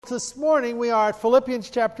this morning we are at Philippians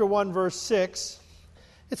chapter 1, verse 6.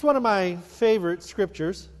 It's one of my favorite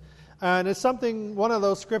scriptures, and it's one of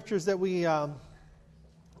those scriptures that we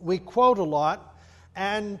quote a lot.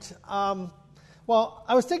 And, I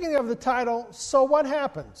was thinking of the title, So What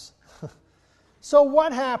Happens? So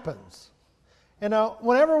what happens?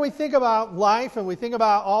 Whenever we think about life and we think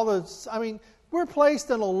about all this, we're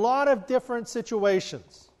placed in a lot of different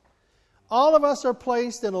situations. All of us are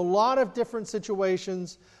placed in a lot of different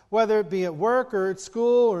situations, whether it be at work or at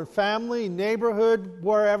school or family, neighborhood,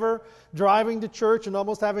 wherever, driving to church and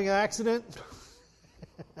almost having an accident.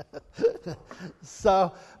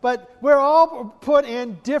 But we're all put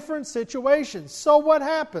in different situations. So what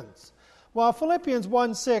happens? Well, Philippians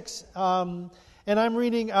 1:6, and I'm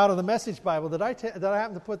reading out of the Message Bible. Did I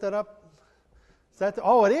happen to put that up? It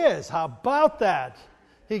is. How about that?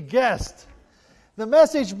 He guessed. The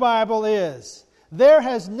Message Bible is, there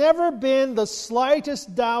has never been the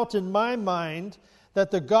slightest doubt in my mind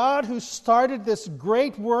that the God who started this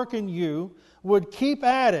great work in you would keep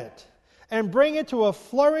at it and bring it to a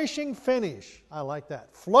flourishing finish. I like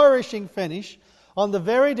that. Flourishing finish on the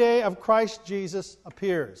very day of Christ Jesus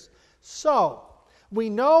appears. So, we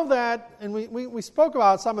know that, and we spoke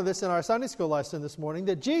about some of this in our Sunday school lesson this morning,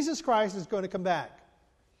 that Jesus Christ is going to come back.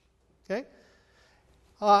 Okay?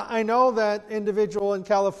 I know that individual in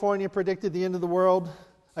California predicted the end of the world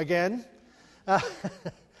again.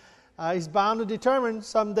 He's bound and determined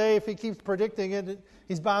someday, if he keeps predicting it,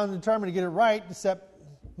 he's bound and determined to get it right, except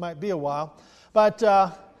it might be a while. But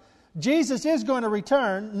Jesus is going to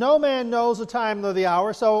return. No man knows the time nor the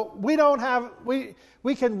hour, so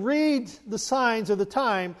we can read the signs of the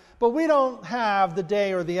time, but we don't have the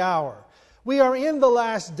day or the hour. We are in the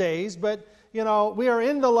last days, but we are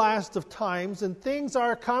in the last of times, and things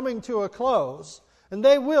are coming to a close, and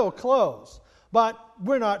they will close, but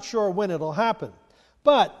we're not sure when it'll happen.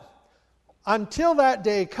 But until that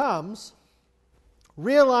day comes,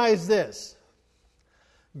 realize this: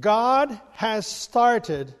 God has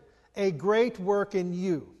started a great work in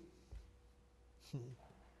you.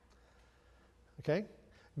 Okay?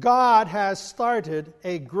 God has started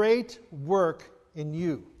a great work in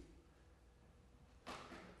you.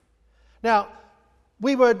 Now,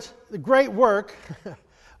 the great work,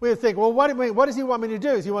 we would think, well, what does he want me to do?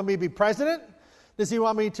 Does he want me to be president? Does he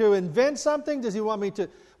want me to invent something? Does he want me to...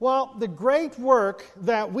 Well, the great work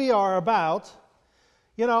that we are about,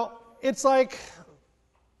 it's like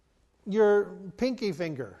your pinky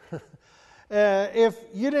finger. If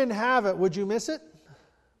you didn't have it, would you miss it?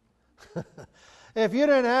 If you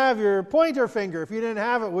didn't have your pointer finger, if you didn't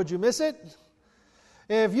have it, would you miss it?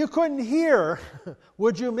 If you couldn't hear,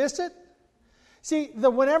 would you miss it? See,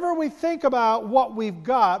 whenever we think about what we've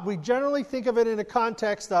got, we generally think of it in a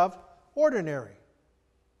context of ordinary.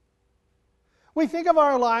 We think of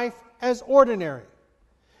our life as ordinary.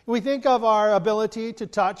 We think of our ability to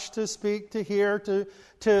touch, to speak, to hear,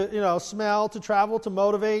 to smell, to travel, to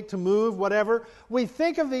motivate, to move, whatever. We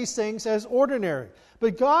think of these things as ordinary.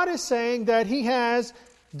 But God is saying that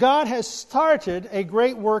God has started a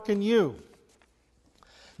great work in you.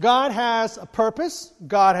 God has a purpose.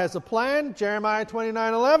 God has a plan. Jeremiah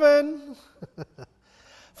 29:11.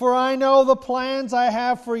 For I know the plans I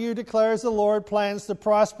have for you, declares the Lord, plans to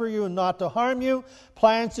prosper you and not to harm you,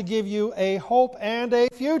 plans to give you a hope and a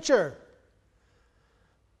future.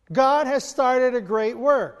 God has started a great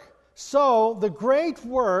work. So the great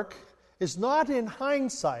work is not in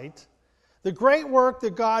hindsight. The great work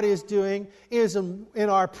that God is doing is in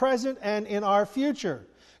our present and in our future.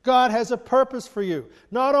 God has a purpose for you.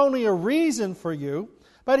 Not only a reason for you,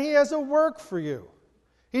 but He has a work for you.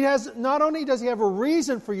 Not only does He have a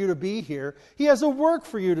reason for you to be here, He has a work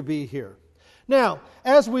for you to be here. Now,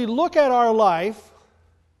 as we look at our life,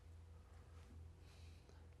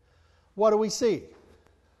 what do we see?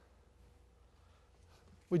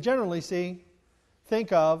 We generally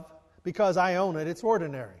think of, because I own it, it's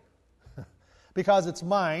ordinary. Because it's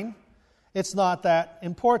mine, it's not that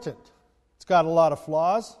important. It's got a lot of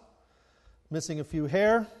flaws, missing a few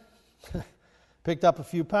hair, picked up a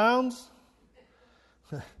few pounds.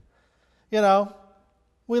 We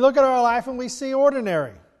look at our life and we see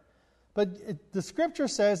ordinary. But the Scripture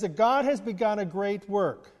says that God has begun a great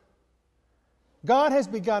work. God has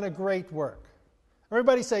begun a great work.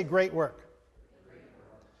 Everybody say great work.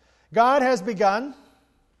 God has begun.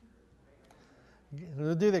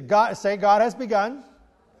 We'll do that. God has begun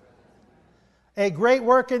a great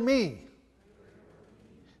work in me.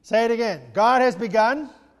 Say it again. God has begun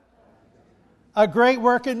a great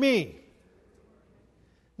work in me.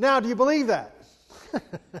 Now, do you believe that?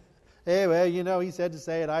 Hey, well, he said to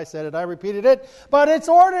say it, I said it, I repeated it. But it's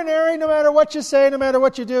ordinary no matter what you say, no matter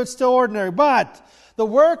what you do, it's still ordinary. But the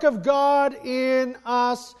work of God in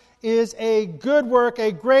us is a good work,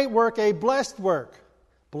 a great work, a blessed work.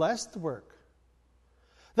 Blessed work.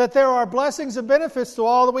 That there are blessings and benefits to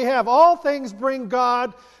all that we have. All things bring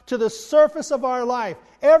God to the surface of our life.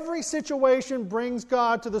 Every situation brings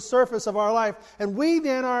God to the surface of our life. And we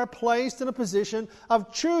then are placed in a position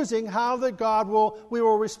of choosing how that we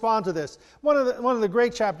will respond to this. One of the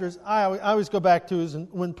great chapters I always go back to is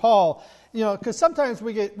when Paul, because sometimes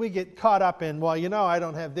we get caught up in, I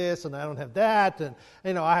don't have this and I don't have that,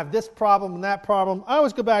 and I have this problem and that problem. I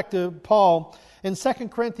always go back to Paul in 2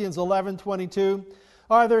 Corinthians 11:22.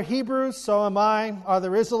 Are there Hebrews? So am I. Are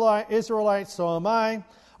there Israelites? So am I.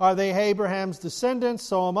 Are they Abraham's descendants?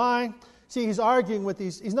 So am I. See, he's arguing with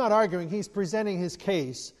these. He's not arguing. He's presenting his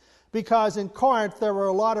case. Because in Corinth, there were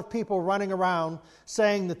a lot of people running around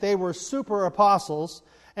saying that they were super apostles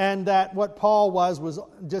and that what Paul was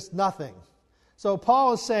just nothing. So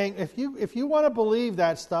Paul is saying, if you want to believe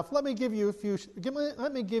that stuff, let me give you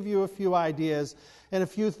a few ideas and a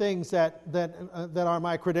few things that are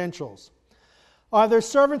my credentials. Are there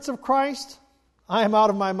servants of Christ? I am out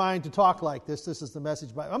of my mind to talk like this. This is the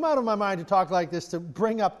Message Bible. I'm out of my mind to talk like this, to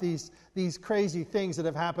bring up these crazy things that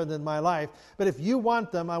have happened in my life. But if you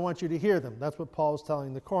want them, I want you to hear them. That's what Paul is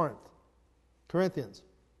telling the Corinthians.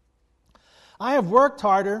 I have worked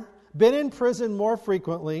harder, been in prison more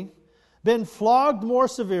frequently, been flogged more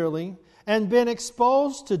severely, and been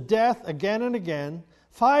exposed to death again and again.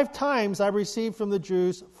 5 times I received from the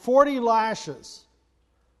Jews 40 lashes.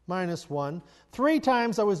 -1. 3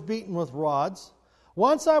 times I was beaten with rods.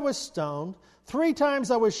 Once I was stoned. 3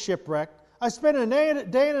 times I was shipwrecked. I spent a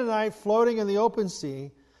day and a night floating in the open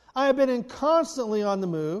sea. I have been constantly on the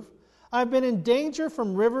move. I've been in danger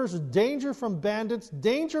from rivers, danger from bandits,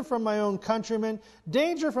 danger from my own countrymen,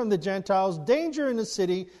 danger from the Gentiles, danger in the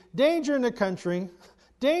city, danger in the country,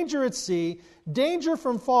 danger at sea, danger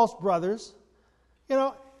from false brothers.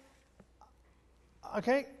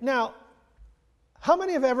 Okay, now, how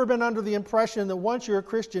many have ever been under the impression that once you're a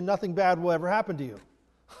Christian, nothing bad will ever happen to you?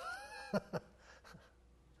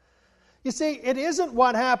 You see, it isn't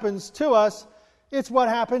what happens to us, it's what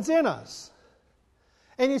happens in us.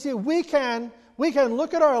 And you see, we can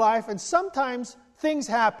look at our life and sometimes things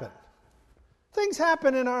happen. Things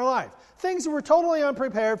happen in our life. Things that we're totally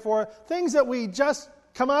unprepared for, things that we just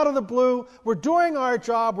come out of the blue. We're doing our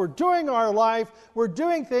job, we're doing our life, we're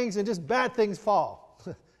doing things and just bad things fall.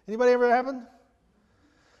 Anybody ever happen?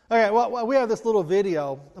 Okay, well, we have this little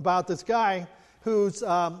video about this guy who's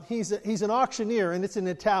he's an auctioneer, and it's in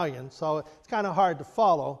Italian, so it's kind of hard to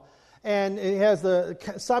follow. And it has the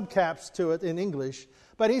subcaps to it in English.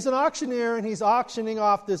 But he's an auctioneer, and he's auctioning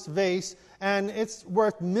off this vase, and it's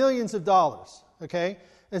worth millions of dollars, okay?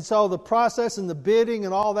 And so the process and the bidding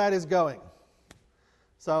and all that is going.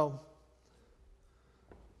 So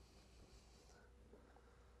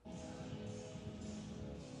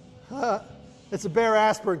it's a Bear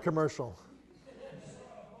Aspirin commercial.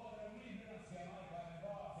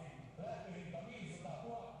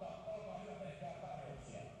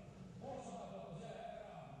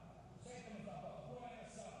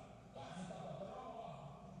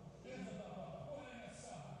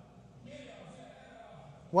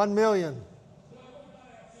 $1 million.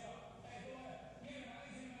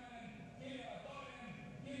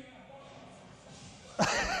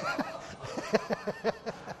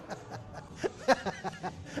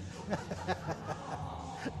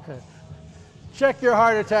 Check your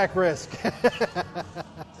heart attack risk.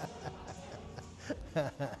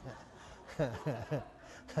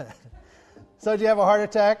 So do you have a heart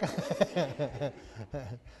attack? $1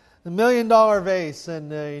 million vase,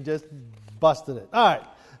 and you just busted it. All right.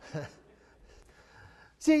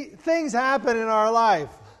 See, things happen in our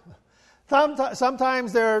life.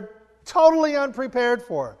 Sometimes they're totally unprepared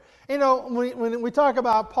for. When we talk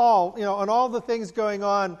about Paul, and all the things going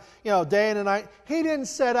on, day and night, he didn't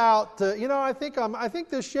set out to, I think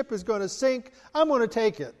this ship is going to sink. I'm going to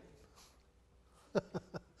take it.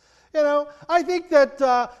 I think that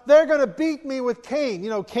they're going to beat me with cane.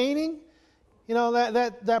 Caning.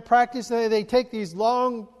 That practice. They take these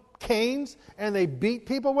long canes and they beat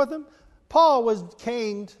people with them. Paul was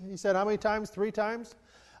caned. He said, how many times? 3 times.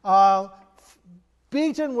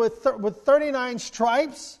 Beaten with 39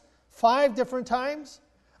 stripes. 5 different times.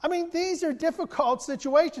 I mean, these are difficult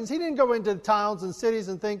situations. He didn't go into towns and cities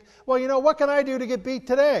and think, well, what can I do to get beat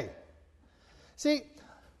today? See,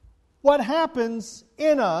 what happens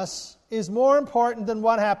in us is more important than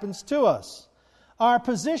what happens to us. Our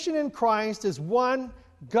position in Christ is one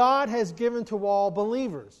God has given to all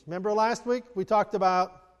believers. Remember last week we talked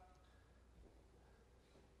about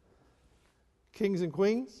kings and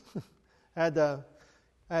queens? had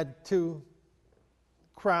 2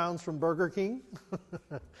 crowns from Burger King.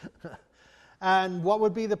 And what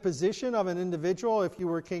would be the position of an individual if you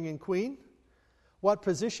were king and queen? What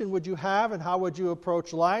position would you have, and how would you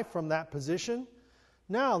approach life from that position?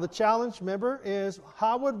 Now, the challenge, remember, is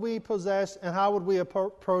how would we possess and how would we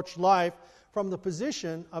approach life from the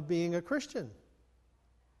position of being a Christian?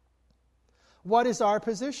 What is our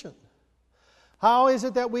position? How is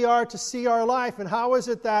it that we are to see our life, and how is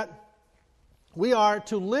it that we are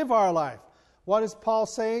to live our life? What is Paul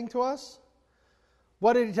saying to us?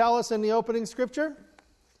 What did he tell us in the opening scripture?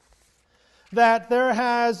 That there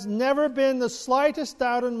has never been the slightest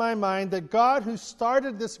doubt in my mind that God, who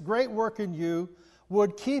started this great work in you,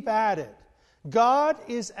 would keep at it. God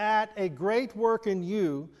is at a great work in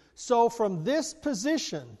you. So from this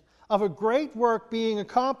position of a great work being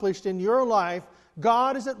accomplished in your life,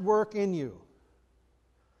 God is at work in you.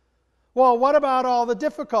 Well, what about all the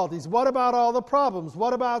difficulties? What about all the problems?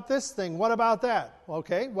 What about this thing? What about that?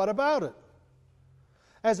 Okay, what about it?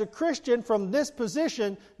 As a Christian, from this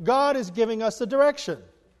position, God is giving us the direction.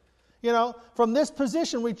 You know, from this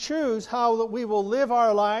position, we choose how that we will live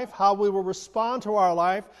our life, how we will respond to our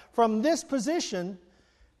life. From this position,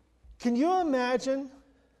 can you imagine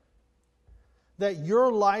that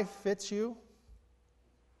your life fits you?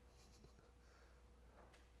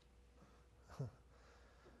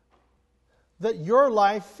 That your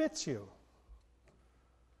life fits you.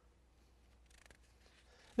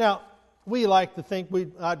 Now, we like to think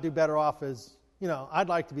I'd do better off as, I'd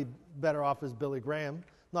like to be better off as Billy Graham.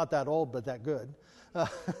 Not that old, but that good. I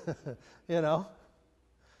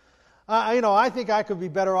think I could be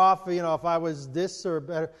better off, if I was this or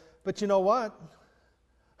better. But you know what?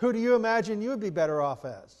 Who do you imagine you would be better off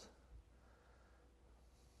as?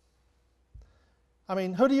 I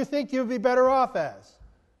mean, who do you think you'd be better off as?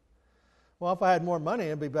 Well, if I had more money,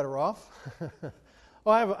 I'd be better off.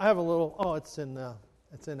 Well, I have a little. Oh, it's in there.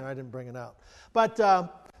 I didn't bring it out. But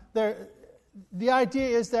the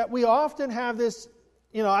idea is that we often have this.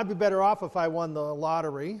 I'd be better off if I won the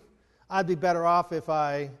lottery. I'd be better off if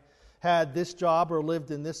I had this job or lived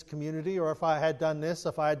in this community, or if I had done this,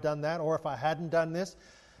 if I had done that, or if I hadn't done this.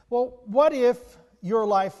 Well, what if your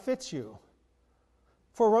life fits you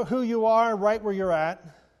for who you are right where you're at?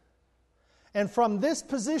 And from this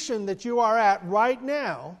position that you are at right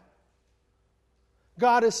now,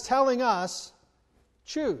 God is telling us,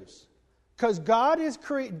 choose. Because God is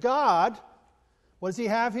God, what does He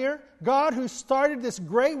have here? God, who started this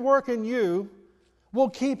great work in you, will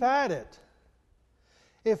keep at it.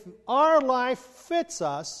 If our life fits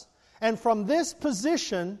us, and from this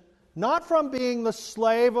position, not from being the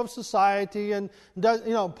slave of society, and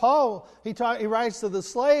Paul, he writes to the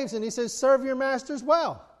slaves and he says, serve your masters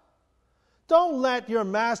well. Don't let your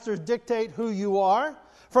masters dictate who you are.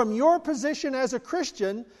 From your position as a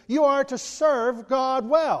Christian, you are to serve God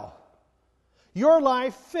well. Your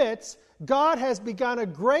life fits. God has begun a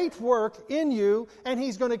great work in you, and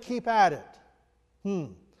He's going to keep at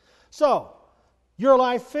it. So, your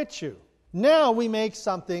life fits you. Now we make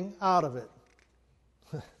something out of it.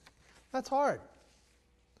 That's hard.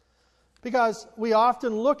 Because we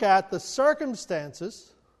often look at the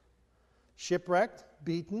circumstances, shipwrecked,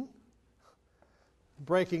 beaten,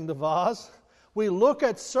 breaking the vase. We look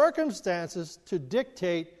at circumstances to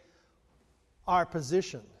dictate our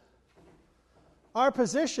position. Our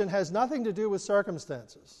position has nothing to do with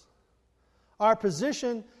circumstances. Our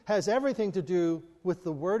position has everything to do with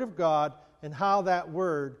the Word of God and how that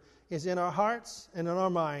Word is in our hearts and in our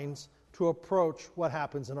minds to approach what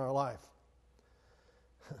happens in our life.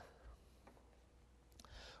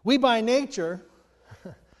 We by nature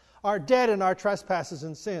are dead in our trespasses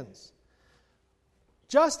and sins.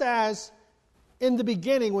 Just as in the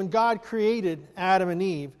beginning when God created Adam and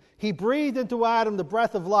Eve, He breathed into Adam the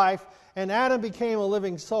breath of life and Adam became a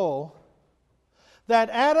living soul, that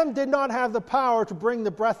Adam did not have the power to bring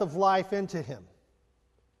the breath of life into him.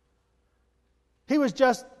 He was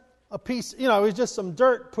just a piece, he was just some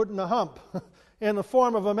dirt put in a hump in the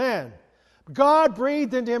form of a man. God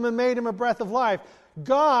breathed into him and made him a breath of life.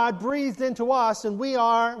 God breathed into us, and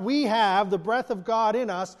we have the breath of God in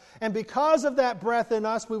us, and because of that breath in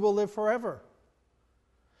us, we will live forever.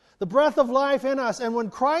 The breath of life in us, and when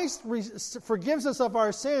Christ forgives us of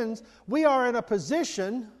our sins, we are in a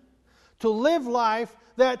position to live life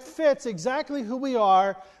that fits exactly who we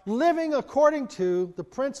are, living according to the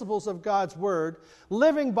principles of God's Word,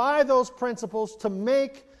 living by those principles to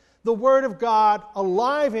make the Word of God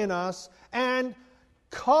alive in us, and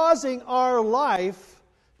causing our life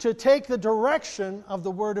to take the direction of the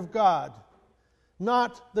Word of God,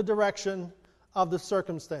 not the direction of the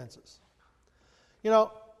circumstances. You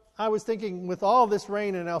know, I was thinking with all this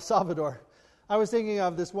rain in El Salvador, I was thinking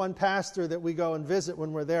of this one pastor that we go and visit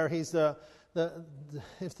when we're there. He's kind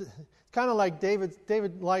of like David.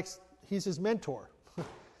 He's his mentor.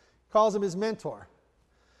 Calls him his mentor.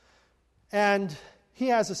 And he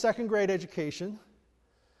has a second grade education,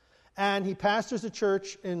 and he pastors a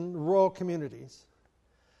church in rural communities.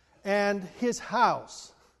 And his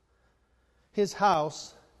house is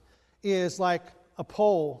like a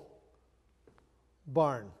pole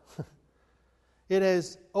barn. It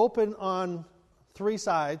is open on 3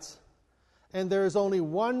 sides, and there is only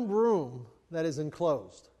one room that is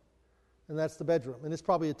enclosed, and that's the bedroom. And it's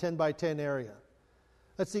probably a 10 by 10 area.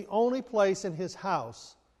 That's the only place in his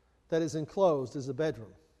house that is enclosed is a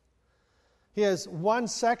bedroom. He has one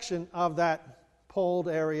section of that poled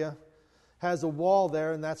area, has a wall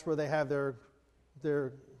there, and that's where they have their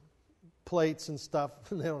plates and stuff.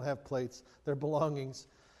 They don't have plates, their belongings.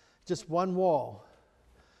 Just one wall.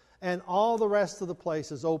 And all the rest of the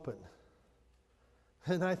place is open.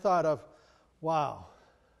 And I thought of, wow,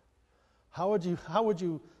 how would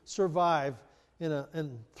you survive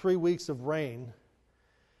in 3 weeks of rain,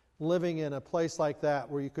 living in a place like that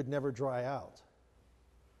where you could never dry out?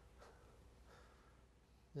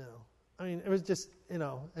 You know, I mean, it was just, you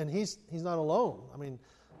know, and he's not alone. I mean,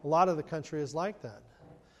 a lot of the country is like that.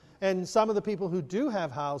 And some of the people who do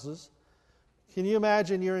have houses, can you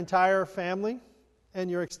imagine your entire family and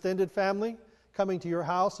your extended family coming to your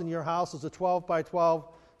house, and your house is a 12 by 12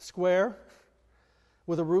 square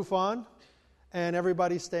with a roof on, and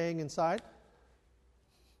everybody staying inside?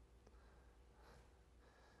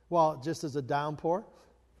 Well, just as a downpour.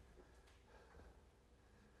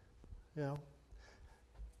 You know.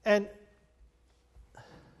 And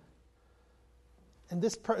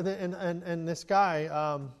this this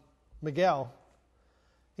guy, Miguel,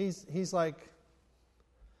 he's a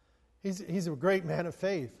great man of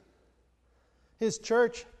faith. His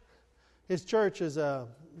church is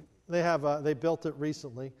they built it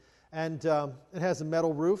recently, and it has a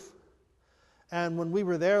metal roof. And when we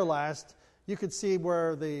were there last, you could see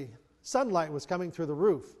where the sunlight was coming through the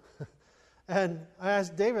roof. And I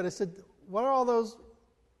asked David, I said, "What are all those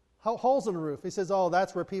holes in the roof?" He says, "Oh,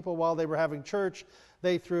 that's where people, while they were having church,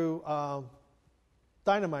 they threw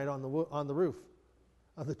dynamite on the roof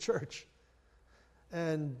of the church,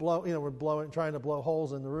 and trying to blow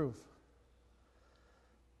holes in the roof."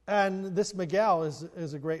 And this Miguel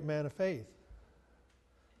is a great man of faith.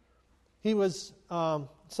 He was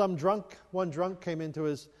one drunk came into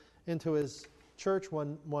his church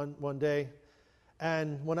one day,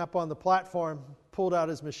 and went up on the platform, pulled out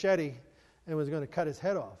his machete, and was going to cut his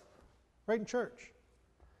head off, right in church.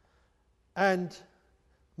 And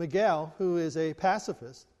Miguel, who is a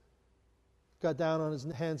pacifist, got down on his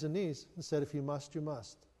hands and knees and said, "If you must, you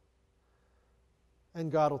must.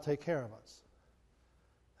 And God will take care of us."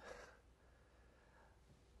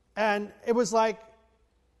 And it was like,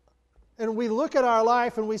 and we look at our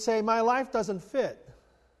life and we say, "My life doesn't fit.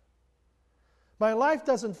 My life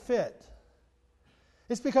doesn't fit."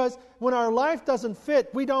 It's because when our life doesn't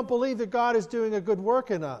fit, we don't believe that God is doing a good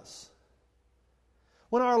work in us.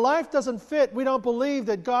 When our life doesn't fit, we don't believe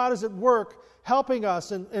that God is at work helping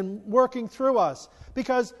us and working through us,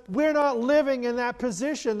 because we're not living in that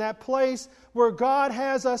position, that place where God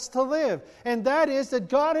has us to live. And that is that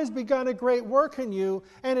God has begun a great work in you,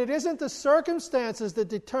 and it isn't the circumstances that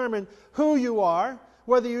determine who you are,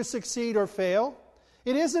 whether you succeed or fail.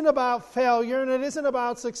 It isn't about failure, and it isn't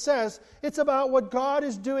about success. It's about what God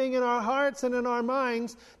is doing in our hearts and in our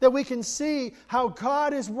minds, that we can see how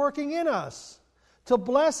God is working in us to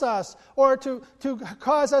bless us or to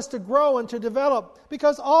cause us to grow and to develop.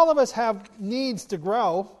 Because all of us have needs to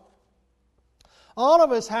grow. All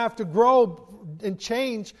of us have to grow and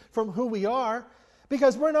change from who we are,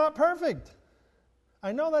 because we're not perfect.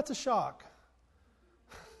 I know that's a shock.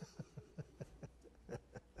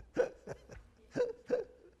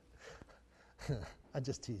 I'm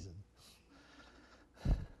just teasing.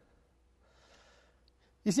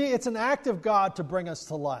 You see, it's an act of God to bring us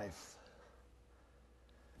to life.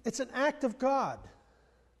 It's an act of God.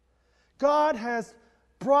 God has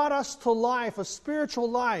brought us to life, a spiritual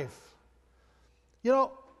life. You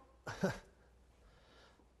know,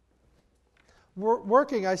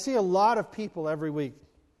 working, I see a lot of people every week,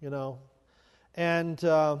 you know, and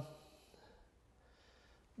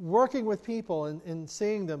working with people and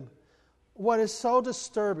seeing them. What is so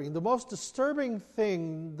disturbing, the most disturbing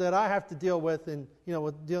thing that I have to deal with,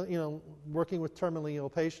 working with terminally ill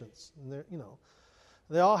patients, and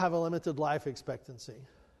they all have a limited life expectancy.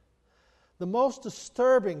 the most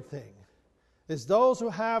disturbing thing is those who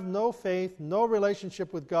have no faith, no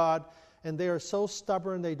relationship with God, and they are so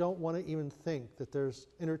stubborn they don't want to even think that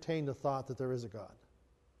entertain the thought that there is a God.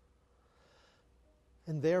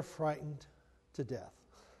 And they're frightened to death.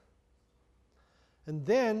 And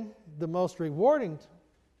then the most rewarding,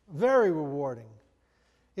 very rewarding,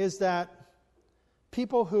 is that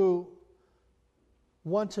people who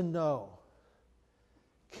want to know,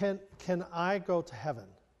 can I go to heaven?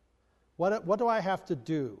 What do I have to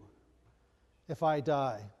do if I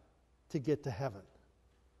die to get to heaven?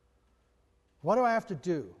 What do I have to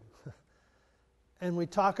do? And we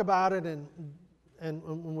talk about it, and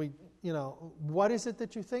we, what is it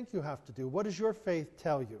that you think you have to do? What does your faith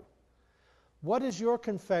tell you? What is your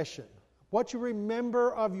confession? What you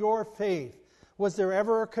remember of your faith? Was there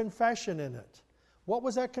ever a confession in it? What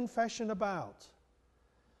was that confession about?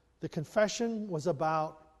 The confession was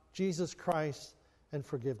about Jesus Christ and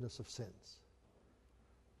forgiveness of sins.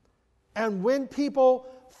 And when people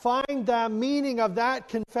find the meaning of that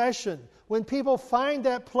confession, when people find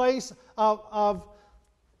that place of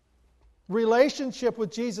relationship with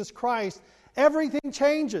Jesus Christ, everything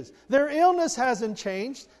changes. Their illness hasn't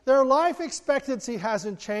changed. Their life expectancy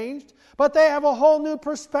hasn't changed. But they have a whole new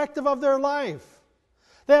perspective of their life.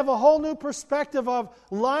 They have a whole new perspective of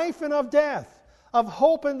life and of death, of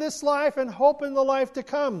hope in this life and hope in the life to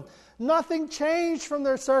come. Nothing changed from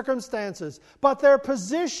their circumstances, but their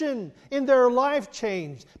position in their life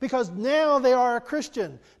changed, because now they are a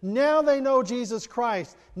Christian. Now they know Jesus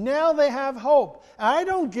Christ. Now they have hope. I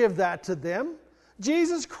don't give that to them.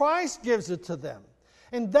 Jesus Christ gives it to them.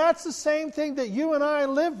 And that's the same thing that you and I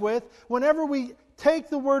live with whenever we take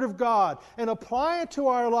the Word of God and apply it to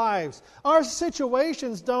our lives. Our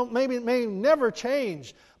situations may never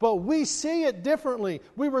change, but we see it differently.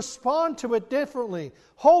 We respond to it differently.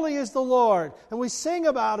 Holy is the Lord, and we sing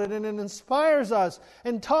about it, and it inspires us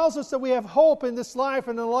and tells us that we have hope in this life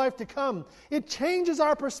and in the life to come. It changes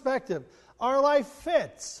our perspective. Our life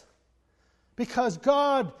fits, because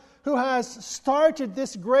God, who has started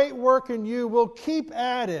this great work in you, will keep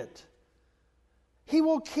at it. He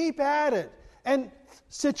will keep at it. And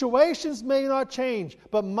situations may not change,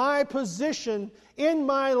 but my position in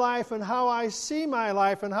my life and how I see my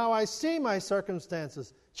life and how I see my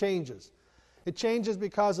circumstances changes. It changes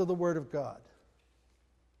because of the Word of God.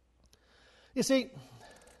 You see,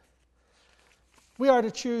 we are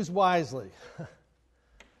to choose wisely.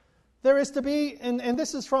 There is to be, and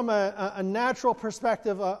this is from a natural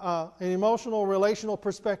perspective, an emotional, relational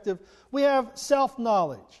perspective, we have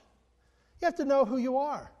self-knowledge. You have to know who you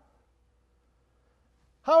are.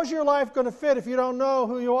 How is your life going to fit if you don't know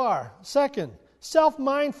who you are? Second,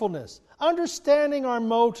 self-mindfulness, understanding our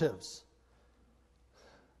motives.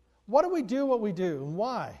 What do we do what we do, and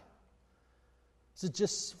why? Is it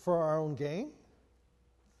just for our own gain?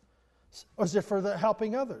 Or is it for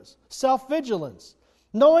helping others? Self-vigilance,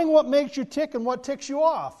 knowing what makes you tick and what ticks you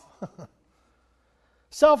off.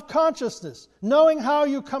 Self-consciousness, knowing how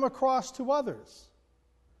you come across to others.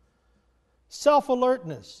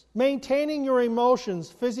 Self-alertness, maintaining your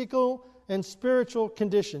emotions, physical and spiritual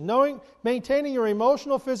condition. Maintaining your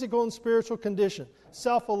emotional, physical, and spiritual condition.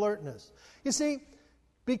 Self-alertness. You see,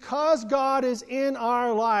 because God is in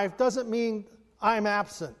our life doesn't mean I'm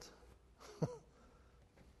absent.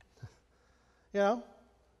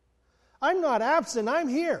 I'm not absent, I'm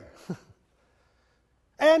here.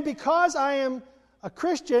 And because I am a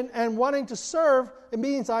Christian and wanting to serve, it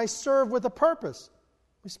means I serve with a purpose.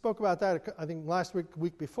 We spoke about that, I think, last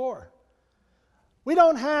week before. We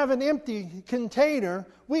don't have an empty container.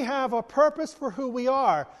 We have a purpose for who we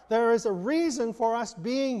are. There is a reason for us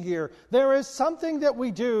being here. There is something that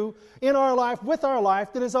we do in our life, with our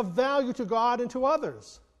life, that is of value to God and to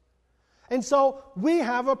others. And so we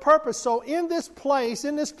have a purpose. So in this place,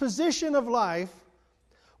 in this position of life,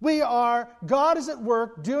 God is at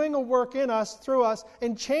work, doing a work in us, through us,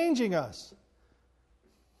 and changing us.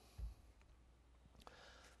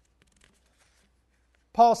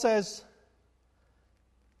 Paul says,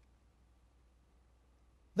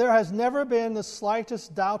 there has never been the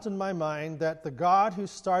slightest doubt in my mind that the God who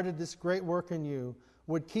started this great work in you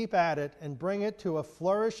would keep at it and bring it to a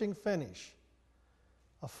flourishing finish.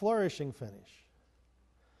 A flourishing finish.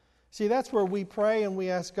 See, that's where we pray and we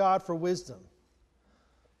ask God for wisdom,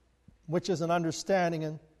 which is an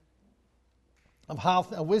understanding of how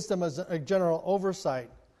wisdom is a general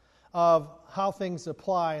oversight of how things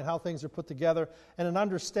apply and how things are put together, and an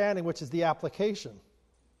understanding, which is the application.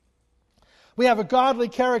 We have a godly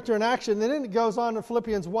character in action, and then it goes on in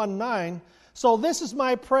Philippians 1:9. So this is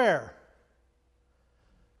my prayer.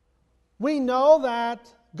 We know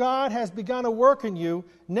that God has begun a work in you.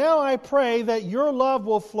 Now I pray that your love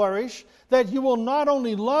will flourish, that you will not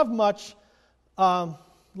only love much,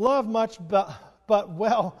 but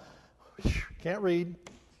well. Can't read.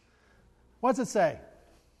 What's it say?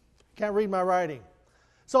 Can't read my writing.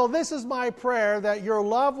 So this is my prayer, that your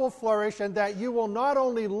love will flourish and that you will not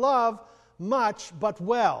only love much, but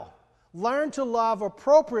well. Learn to love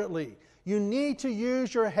appropriately. You need to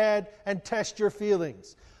use your head and test your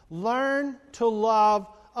feelings. Learn to love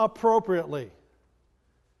appropriately.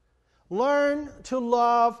 Learn to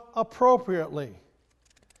love appropriately.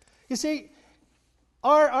 You see,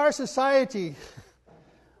 our society,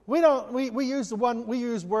 we use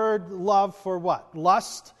word love for what?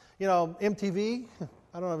 Lust. MTV.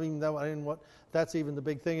 I don't even know what that's even the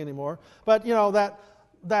big thing anymore. But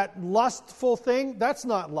that lustful thing, that's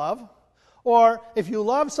not love. Or if you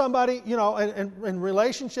love somebody, in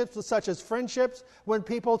relationships such as friendships, when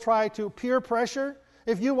people try to peer pressure,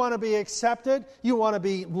 if you want to be accepted, you want to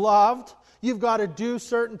be loved, you've got to do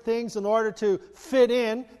certain things in order to fit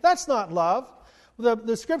in. That's not love.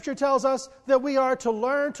 The Scripture tells us that we are to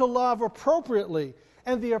learn to love appropriately.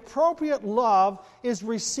 And the appropriate love is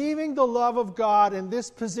receiving the love of God in this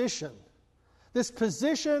position. This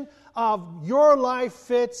position of your life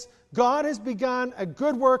fits. God has begun a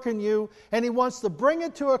good work in you, and He wants to bring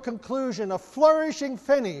it to a conclusion, a flourishing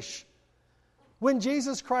finish, when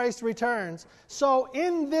Jesus Christ returns. So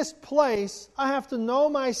in this place, I have to know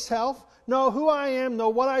myself, know who I am, know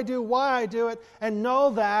what I do, why I do it, and know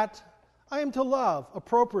that I am to love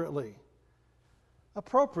appropriately.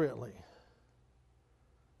 Appropriately.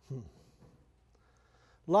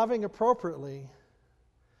 Loving appropriately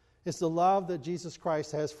is the love that Jesus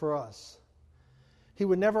Christ has for us. He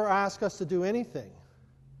would never ask us to do anything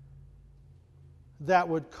that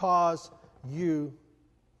would cause you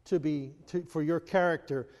for your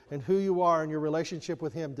character and who you are and your relationship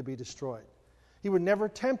with Him to be destroyed. He would never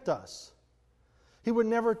tempt us. He would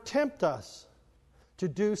never tempt us to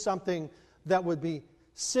do something that would be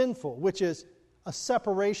sinful, which is a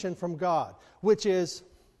separation from God, which is...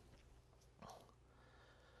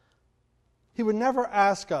 He would never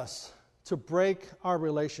ask us to break our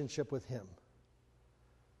relationship with Him,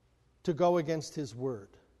 to go against His Word.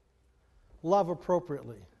 Love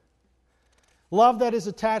appropriately. Love that is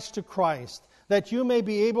attached to Christ, that you may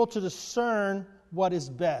be able to discern what is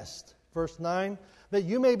best. Verse 9, that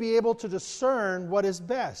you may be able to discern what is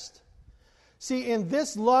best. See, in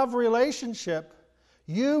this love relationship,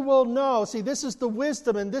 you will know, this is the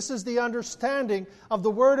wisdom and this is the understanding of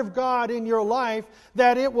the Word of God in your life,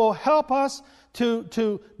 that it will help us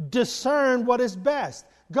to discern what is best.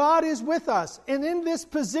 God is with us, and in this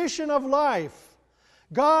position of life,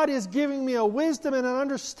 God is giving me a wisdom and an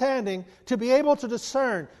understanding to be able to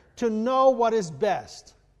discern, to know what is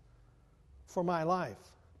best for my life.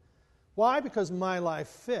 Why? Because my life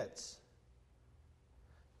fits.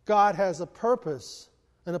 God has a purpose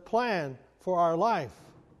and a plan for our life.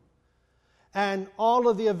 And all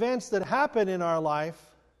of the events that happen in our life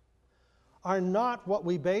are not what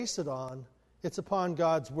we base it on. It's upon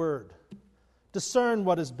God's Word. Discern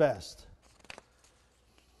what is best.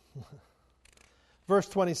 Verse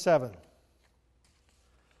 27.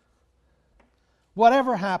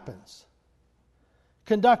 Whatever happens,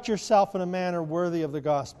 conduct yourself in a manner worthy of the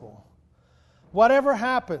gospel. Whatever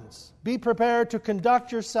happens, be prepared to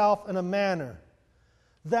conduct yourself in a manner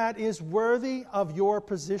that is worthy of your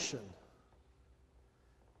position.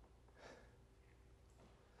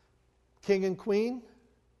 King and queen,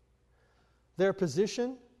 their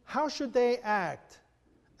position, how should they act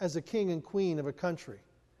as a king and queen of a country?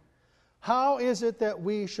 How is it that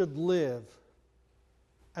we should live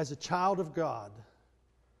as a child of God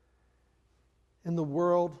in the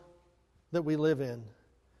world that we live in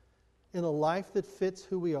a life that fits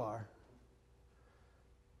who we are?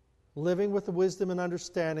 Living with the wisdom and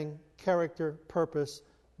understanding, character, purpose.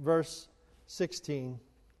 Verse 16.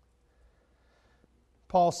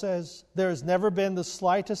 Paul says, there has never been the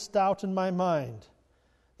slightest doubt in my mind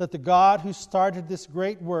that the God who started this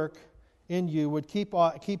great work in you would keep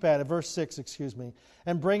at it, verse 6,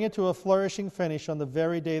 and bring it to a flourishing finish on the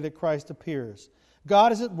very day that Christ appears.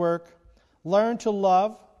 God is at work. Learn to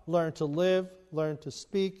love, learn to live, learn to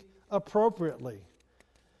speak appropriately.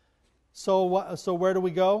 So where do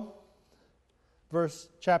we go?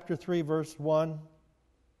 Chapter 3, verse 1.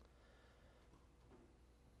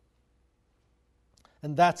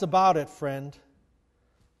 And that's about it, friend.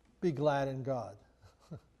 Be glad in God.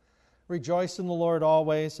 Rejoice in the Lord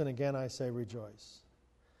always, and again I say rejoice.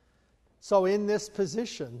 So in this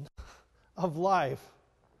position of life,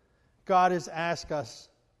 God has asked us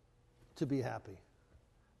to be happy.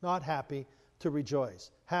 Not happy, to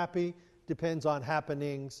rejoice. Happy depends on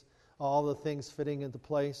happenings, all the things fitting into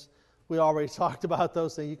place. We already talked about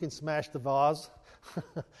those things. You can smash the vase,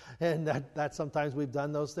 and that sometimes we've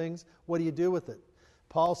done those things. What do you do with it?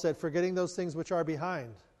 Paul said, forgetting those things which are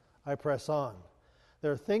behind, I press on.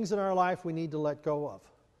 There are things in our life we need to let go of.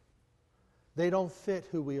 They don't fit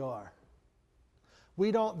who we are.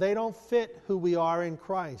 They don't fit who we are in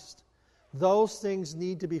Christ. Those things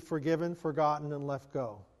need to be forgiven, forgotten, and left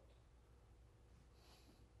go.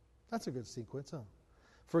 That's a good sequence, huh?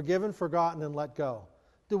 Forgiven, forgotten, and let go.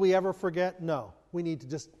 Do we ever forget? No. We need to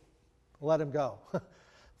just let them go.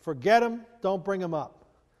 Forget them, don't bring them up.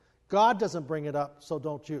 God doesn't bring it up, so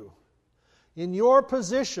don't you. In your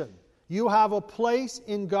position, you have a place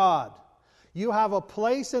in God. You have a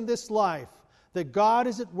place in this life that God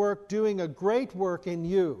is at work doing a great work in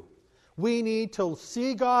you. We need to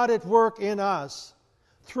see God at work in us,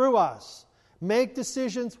 through us. Make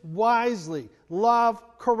decisions wisely,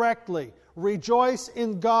 love correctly, rejoice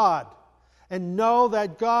in God, and know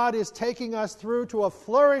that God is taking us through to a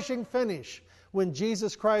flourishing finish when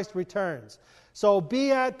Jesus Christ returns. So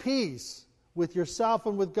be at peace with yourself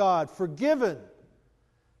and with God, forgiven.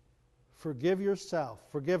 Forgive yourself,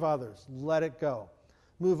 forgive others, let it go.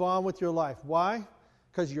 Move on with your life. Why?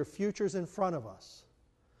 Because your future's in front of us.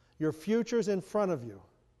 Your future's in front of you.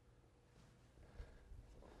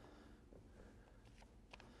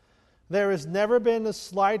 There has never been the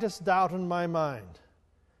slightest doubt in my mind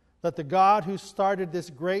that the God who started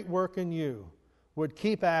this great work in you would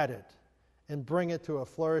keep at it and bring it to a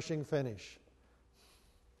flourishing finish.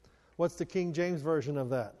 What's the King James Version of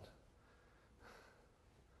that?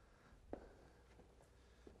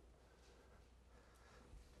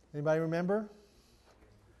 Anybody remember?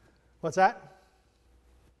 What's that?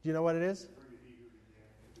 Do you know what it is?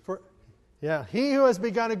 He who has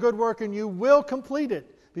begun a good work in you will complete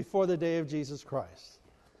it before the day of Jesus Christ.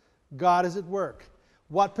 God is at work.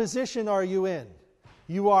 What position are you in?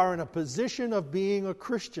 You are in a position of being a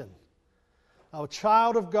Christian, a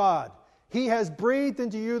child of God. He has breathed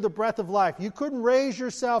into you the breath of life. You couldn't raise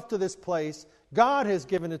yourself to this place. God has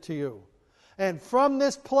given it to you. And from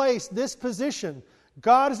this place, this position,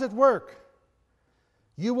 God is at work.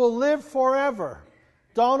 You will live forever.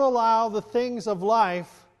 Don't allow the things of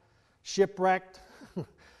life, shipwrecked,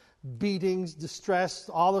 beatings, distress,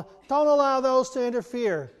 don't allow those to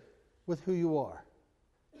interfere with who you are.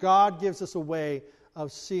 God gives us a way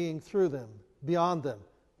of seeing through them, beyond them.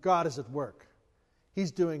 God is at work.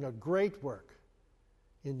 He's doing a great work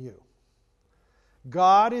in you.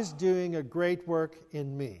 God is doing a great work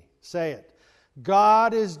in me. Say it.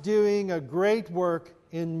 God is doing a great work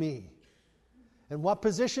in me. And what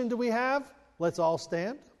position do we have? Let's all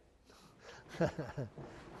stand.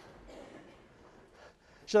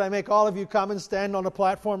 Should I make all of you come and stand on the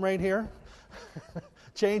platform right here?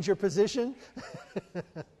 Change your position?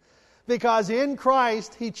 Because in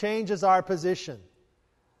Christ, He changes our position.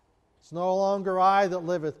 It's no longer I that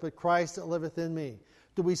liveth, but Christ that liveth in me.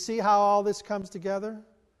 Do we see how all this comes together?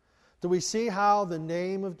 Do we see how the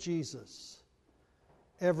name of Jesus,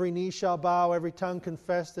 every knee shall bow, every tongue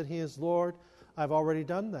confess that He is Lord? I've already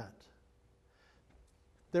done that.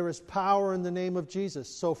 There is power in the name of Jesus.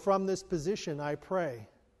 So from this position, I pray.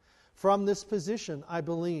 From this position, I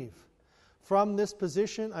believe. From this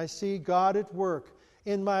position, I see God at work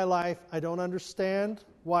in my life. I don't understand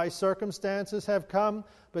why circumstances have come,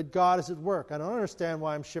 but God is at work. I don't understand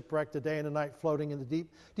why I'm shipwrecked a day and a night floating in the deep.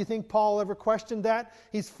 Do you think Paul ever questioned that?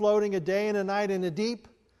 He's floating a day and a night in the deep,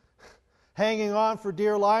 hanging on for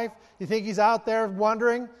dear life. You think he's out there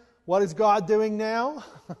wondering, what is God doing now?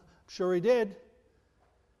 I'm sure he did.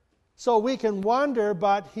 So we can wonder,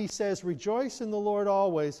 but he says, rejoice in the Lord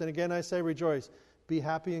always. And again, I say rejoice. Be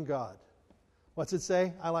happy in God. What's it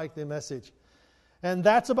say? I like the message. And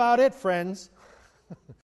that's about it, friends.